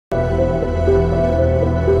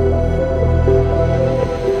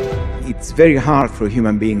It's very hard for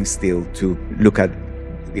human beings still to look at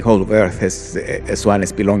the whole of Earth as one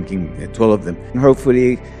as belonging to all of them. And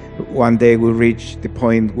hopefully one day we'll reach the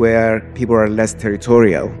point where people are less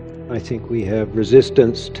territorial. I think we have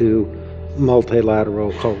resistance to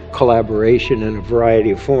multilateral collaboration in a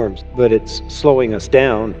variety of forms, but it's slowing us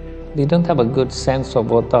down. We don't have a good sense of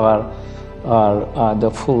what are the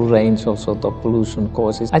full range of sort of pollution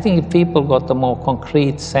causes. I think if people got a more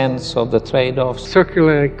concrete sense of the trade-offs.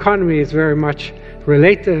 Circular economy is very much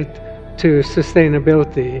related to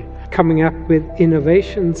sustainability, coming up with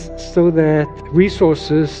innovations so that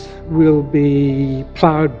resources will be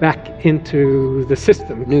plowed back into the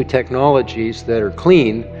system. New technologies that are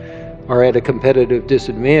clean are at a competitive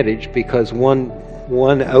disadvantage because one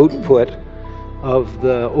output of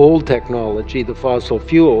the old technology, the fossil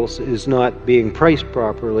fuels, is not being priced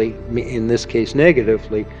properly, in this case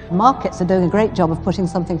negatively. Markets are doing a great job of pushing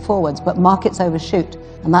something forwards, but markets overshoot,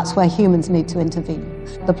 and that's where humans need to intervene.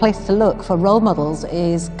 The place to look for role models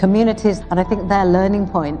is communities, and I think their learning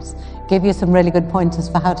points give you some really good pointers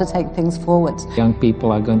for how to take things forward. Young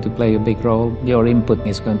people are going to play a big role. Your input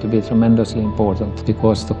is going to be tremendously important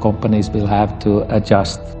because the companies will have to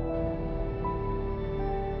adjust.